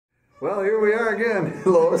Well, here we are again,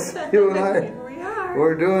 Lois. You and I. Here we are.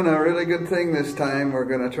 We're doing a really good thing this time. We're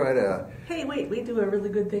going to try to... Hey, wait, we do a really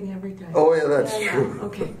good thing every time. Oh, yeah, that's true.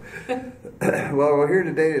 Okay. Well, we're here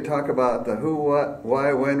today to talk about the who, what,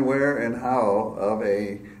 why, when, where, and how of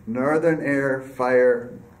a Northernaire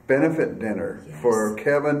fire benefit dinner for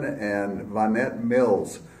Kevin and Vonette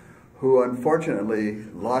Mills, who unfortunately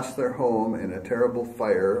lost their home in a terrible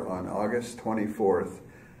fire on August 24th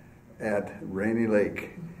at Rainy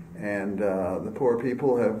Lake. And the poor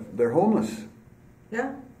people they're homeless.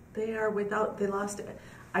 Yeah, they are without, they lost it.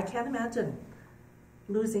 I can't imagine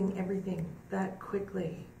losing everything that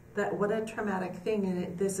quickly. What a traumatic thing.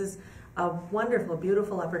 And this is a wonderful,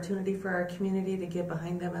 beautiful opportunity for our community to get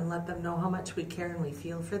behind them and let them know how much we care and we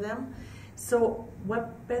feel for them. So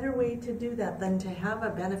what better way to do that than to have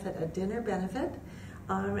a benefit, a dinner benefit,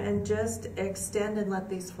 and just extend and let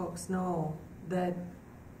these folks know that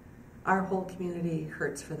our whole community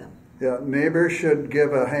hurts for them. Yeah, neighbors should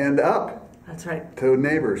give a hand up. That's right. To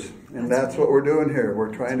neighbors, and that's what we're doing here.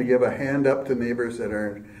 We're trying to give a hand up to neighbors that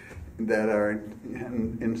are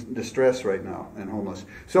in distress right now and homeless.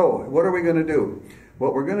 So, what are we going to do?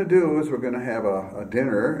 What we're going to do is we're going to have a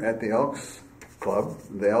dinner at the Elks Club,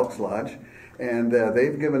 the Elks Lodge, and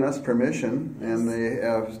they've given us permission, and they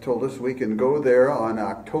have told us we can go there on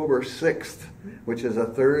October 6th, which is a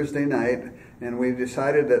Thursday night. And we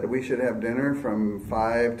decided that we should have dinner from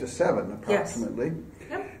 5 to 7 approximately.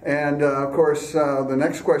 Yes. Yep. And of course, the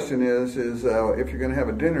next question is if you're going to have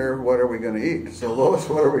a dinner, what are we going to eat? So Lois,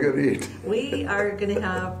 what are we going to eat? We are going to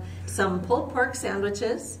have some pulled pork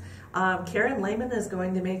sandwiches. Karen Lehman is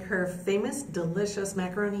going to make her famous, delicious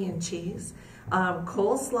macaroni and cheese.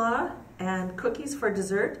 Coleslaw and cookies for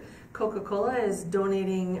dessert. Coca-Cola is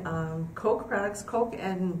donating Coke products, Coke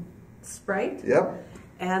and Sprite. Yep.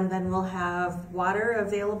 And then we'll have water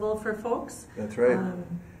available for folks. That's right.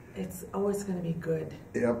 It's always going to be good.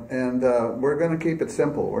 Yep, and we're going to keep it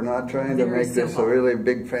simple. We're not trying to make this a really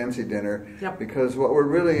big fancy dinner. Yep. Because what we're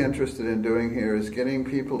really interested in doing here is getting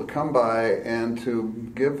people to come by and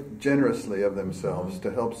to give generously of themselves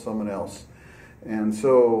to help someone else. And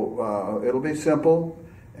so it'll be simple.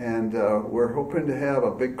 And we're hoping to have a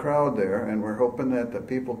big crowd there, and we're hoping that the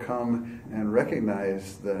people come and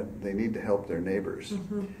recognize that they need to help their neighbors.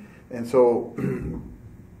 Mm-hmm. And so,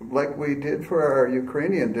 like we did for our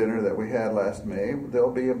Ukrainian dinner that we had last May, there'll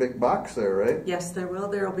be a big box there, right? Yes, there will.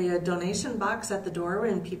 There will be a donation box at the door.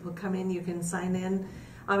 When people come in, you can sign in.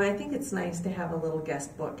 I think it's nice to have a little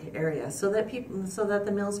guest book area so that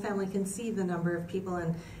the Mills family can see the number of people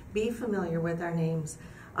and be familiar with our names.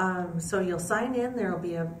 So you'll sign in, there will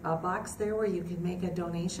be a box there where you can make a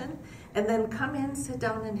donation, and then come in, sit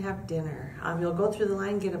down and have dinner. You'll go through the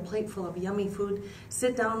line, get a plate full of yummy food,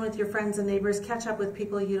 sit down with your friends and neighbors, catch up with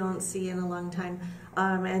people you don't see in a long time,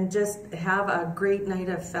 and just have a great night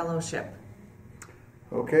of fellowship.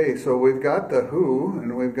 Okay, so we've got the who,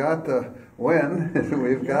 and we've got the when, and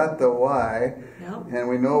we've got the why, and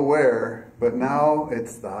we know where, but now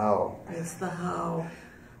it's the how. It's the how.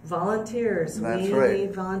 Volunteers. That's we right.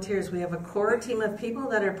 need volunteers. We have a core team of people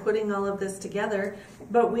that are putting all of this together,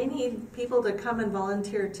 but we need people to come and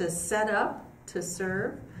volunteer to set up, to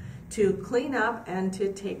serve, to clean up, and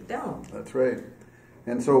to take down. That's right.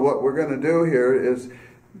 And so what we're going to do here is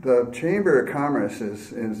the Chamber of Commerce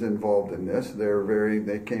is involved in this.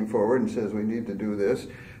 They came forward and says we need to do this.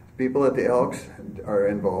 People at the Elks are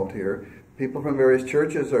involved here. People from various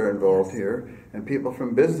churches are involved here, and people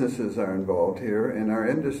from businesses are involved here in our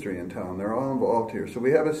industry in town. They're all involved here. So we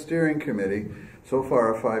have a steering committee, so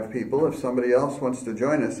far of 5 people. If somebody else wants to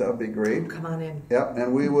join us, that would be great. Come on in. Yep,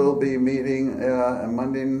 and we will be meeting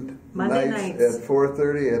Monday nights at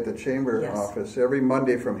 4:30 at the Chamber office, every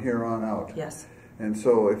Monday from here on out. Yes. And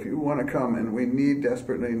so if you want to come, and we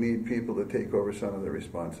desperately need people to take over some of the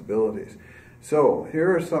responsibilities. So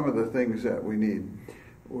here are some of the things that we need.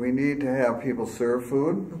 We need to have people serve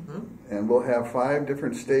food, and we'll have 5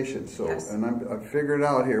 different stations. So, and I've figured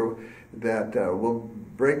out here that we'll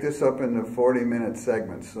break this up into 40-minute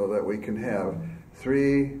segments so that we can have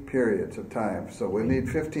 3 periods of time. So we need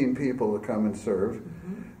 15 people to come and serve.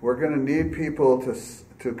 We're going to need people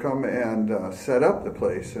to come and set up the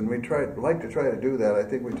place, and we like to try to do that. I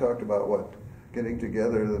think we talked about getting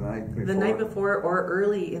together the night before. The night before or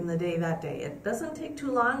early in the day that day. It doesn't take too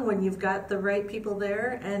long when you've got the right people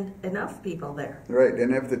there and enough people there. Right,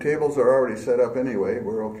 and if the tables are already set up anyway,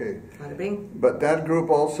 we're okay. Bada bing. But that group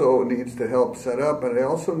also needs to help set up, but they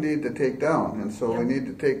also need to take down. And so we need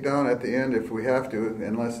to take down at the end if we have to,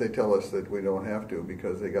 unless they tell us that we don't have to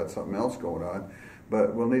because they got something else going on.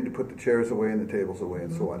 But we'll need to put the chairs away and the tables away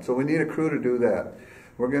and so on. So we need a crew to do that.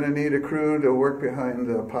 We're going to need a crew to work behind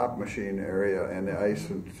the pop machine area and the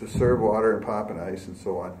ice, and to serve water and pop and ice and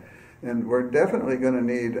so on. And we're definitely going to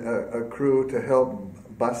need a crew to help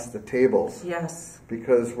bust the tables. Yes.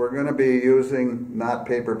 Because we're going to be using not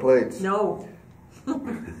paper plates. No.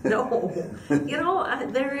 No. You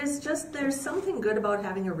know, there's something good about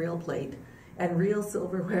having a real plate and real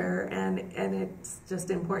silverware, and it's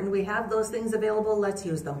just important. We have those things available, let's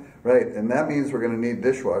use them. Right, and that means we're going to need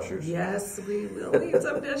dishwashers. Yes, we will need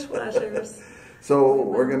some dishwashers. So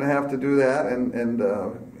we're going to have to do that, and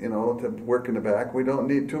you know, to work in the back. We don't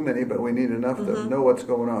need too many, but we need enough to know what's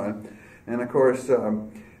going on. And of course,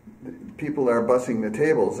 people that are bussing the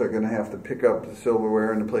tables are going to have to pick up the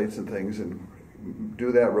silverware and the plates and things and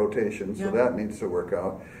do that rotation, so that needs to work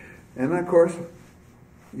out. And of course,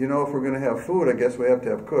 you know, if we're going to have food, I guess we have to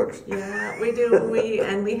have cooks. Yeah, we do. We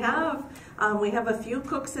have a few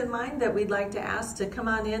cooks in mind that we'd like to ask to come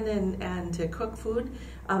on in and to cook food.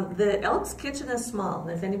 The Elks Kitchen is small.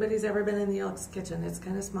 If anybody's ever been in the Elks Kitchen, it's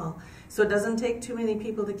kind of small. So it doesn't take too many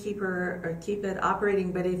people to keep it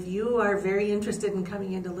operating. But if you are very interested in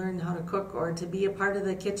coming in to learn how to cook or to be a part of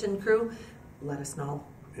the kitchen crew, let us know.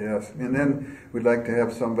 Yes, and then we'd like to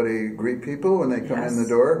have somebody greet people when they come in the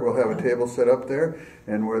door. We'll have a table set up there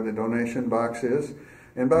and where the donation box is.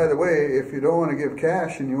 And by the way, if you don't want to give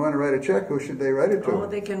cash and you want to write a check, who should they write it to? Oh,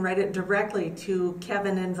 they can write it directly to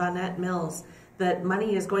Kevin and Vonette Mills. That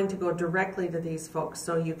money is going to go directly to these folks,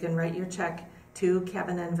 so you can write your check to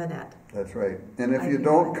Kevin and Vonette. That's right. And if you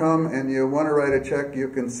don't come and you want to write a check, you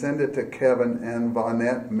can send it to Kevin and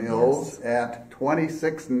Vonette Mills at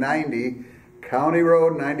 2690 County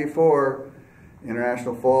Road 94,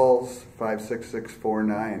 International Falls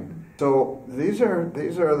 56649. So these are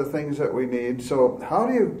the things that we need. So how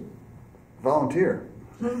do you volunteer?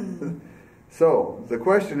 So the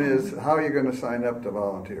question is, how are you going to sign up to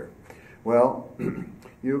volunteer? Well,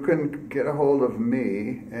 you can get a hold of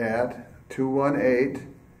me at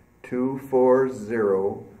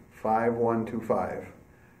 218-240-5125.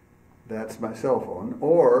 That's my cell phone.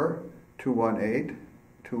 Or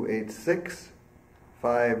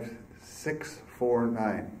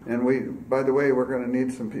 218-286-5649. And by the way, we're going to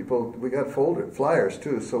need some people. We got flyers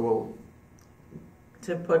too, so we'll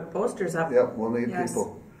to put posters up. Yep, we'll need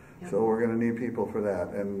people. Yep. So we're going to need people for that.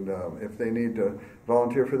 And if they need to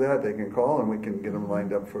volunteer for that, they can call and we can get them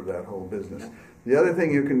lined up for that whole business. Yep. The other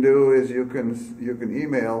thing you can do is you can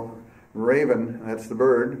email Raven. That's the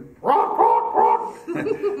bird.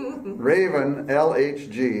 Raven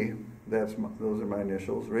LHG. Those are my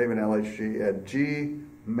initials. Raven LHG at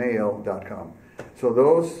gmail.com. So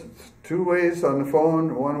those two ways on the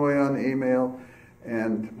phone, one way on the email,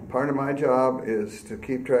 and part of my job is to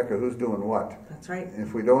keep track of who's doing what. That's right.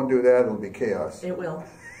 If we don't do that, it'll be chaos. It will.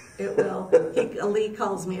 It will. Lee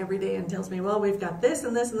calls me every day and tells me, well, we've got this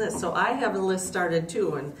and this and this. So I have a list started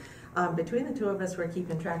too, and between the two of us, we're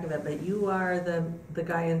keeping track of it, but you are the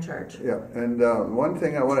guy in charge. Yeah, and one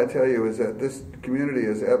thing I want to tell you is that this community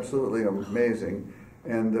is absolutely amazing,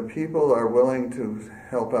 and the people are willing to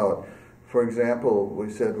help out. For example, we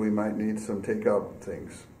said we might need some takeout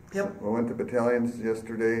things. Yep. So I went to battalions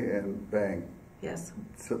yesterday, and bang. Yes.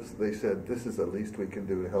 So they said, this is the least we can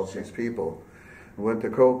do to help these people. I went to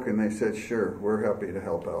Coke, and they said, sure, we're happy to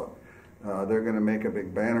help out. They're going to make a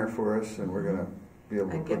big banner for us, and we're going to be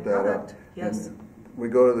able to put that up. Yes. And we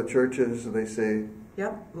go to the churches, they say,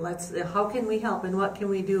 yep, how can we help and what can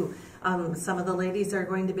we do? Some of the ladies are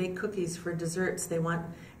going to bake cookies for desserts.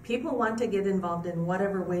 People want to get involved in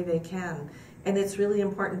whatever way they can. And it's really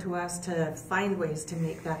important to us to find ways to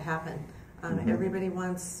make that happen. Everybody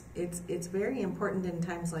wants, it's very important in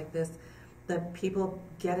times like this that people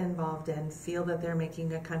get involved and feel that they're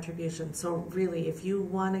making a contribution. So really, if you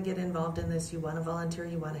want to get involved in this, you want to volunteer,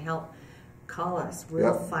 you want to help, call us.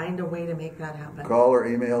 We'll find a way to make that happen. Call or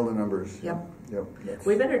email the numbers. Yep.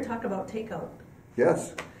 We better talk about takeout.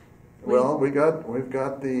 Yes. Well, we've got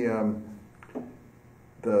the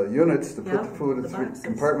units to put the food in,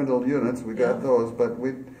 compartmental units. We got those, but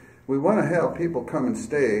we want to have people come and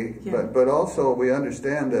stay. But also we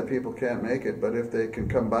understand that people can't make it. But if they can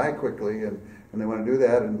come by quickly and they want to do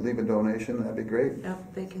that and leave a donation, that'd be great.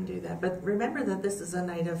 Yep, they can do that. But remember that this is a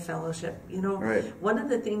night of fellowship. You know, one of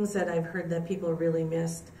the things that I've heard that people really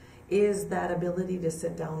missed is that ability to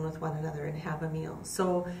sit down with one another and have a meal.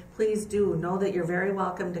 So please do know that you're very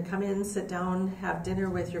welcome to come in, sit down, have dinner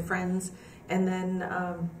with your friends, and then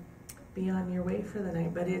be on your way for the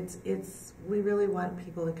night. But we really want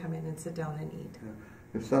people to come in and sit down and eat.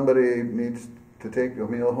 If somebody needs to take a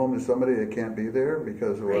meal home to somebody that can't be there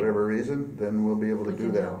because of whatever reason, then we'll be able to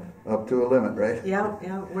do that. Up to a limit, right? Yeah,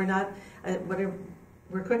 we're not,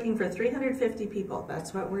 We're cooking for 350 people.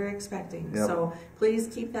 That's what we're expecting. Yep. So please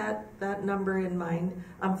keep that number in mind.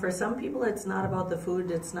 For some people, it's not about the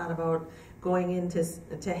food. It's not about going in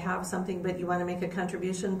to have something, but you want to make a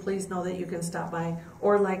contribution, please know that you can stop by,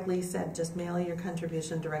 or like Lee said, just mail your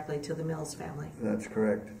contribution directly to the Mills family. That's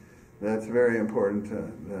correct. That's very important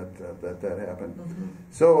that happened. Mm-hmm.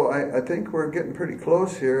 So I think we're getting pretty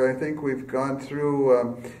close here. I think we've gone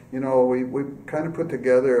through, we kind of put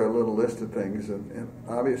together a little list of things, and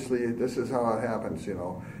obviously this is how it happens,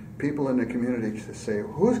 People in the community say,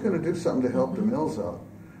 who's going to do something to help the Mills out?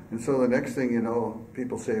 And so the next thing you know,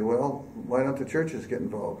 people say, well, why don't the churches get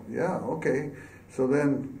involved? Yeah, okay. So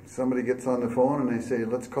then somebody gets on the phone and they say,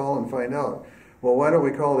 let's call and find out. Well, why don't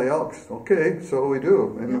we call the Elks? Okay, so we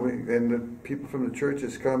do. And the people from the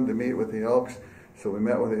churches come to meet with the Elks. So we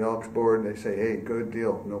met with the Elks board and they say, hey, good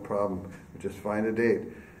deal, no problem. We just find a date.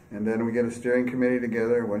 And then we get a steering committee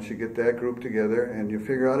together. Once you get that group together and you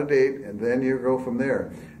figure out a date, and then you go from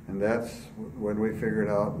there. And that's when we figured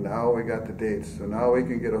out, now we got the dates. So now we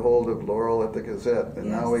can get a hold of Laurel at the Gazette. And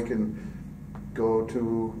now we can go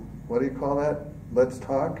to, what do you call that? Let's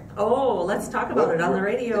Talk? Oh, let's talk about it on the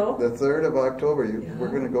radio. The 3rd of October, we're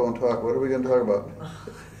going to go and talk. What are we going to talk about?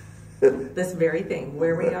 This very thing,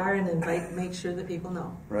 where we are, and make sure that people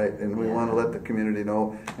know. Right, and we want to let the community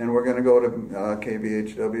know. And we're going to go to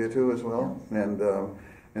KBHW too as well. And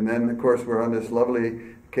then, of course, we're on this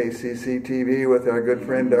lovely KCC TV with our good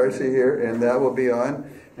friend Darcy here, and that will be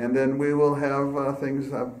on. And then we will have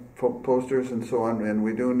things, posters and so on, and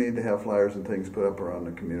we do need to have flyers and things put up around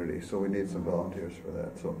the community, so we need some volunteers for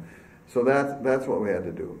that. So that's what we had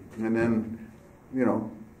to do. And then,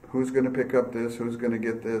 who's going to pick up this, who's going to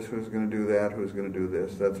get this, who's going to do that, who's going to do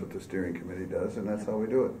this. That's what the steering committee does, and that's how we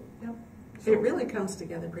do it. Yep. So, it really comes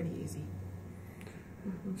together pretty easy.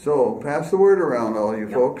 So pass the word around, all you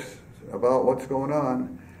folks, about what's going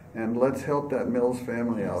on, and let's help that Mills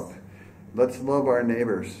family out. Let's love our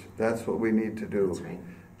neighbors. That's what we need to do. That's right.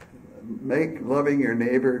 Make loving your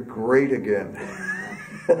neighbor great again.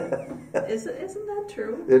 Isn't that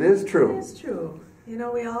true? It is true. It is true.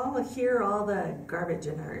 We all hear all the garbage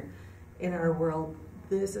in our world.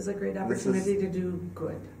 This is a great opportunity to do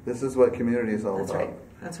good. This is what community is all about. Right.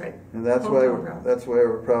 That's right. And that's why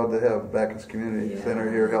we're proud to have Bacchus Community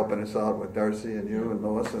Center here helping us out with Darcy and you and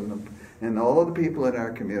Lois and all of the people in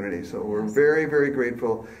our community. So we're very, very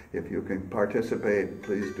grateful. If you can participate,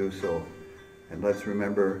 please do so. And let's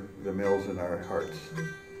remember the Mills in our hearts.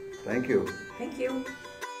 Thank you. Thank you.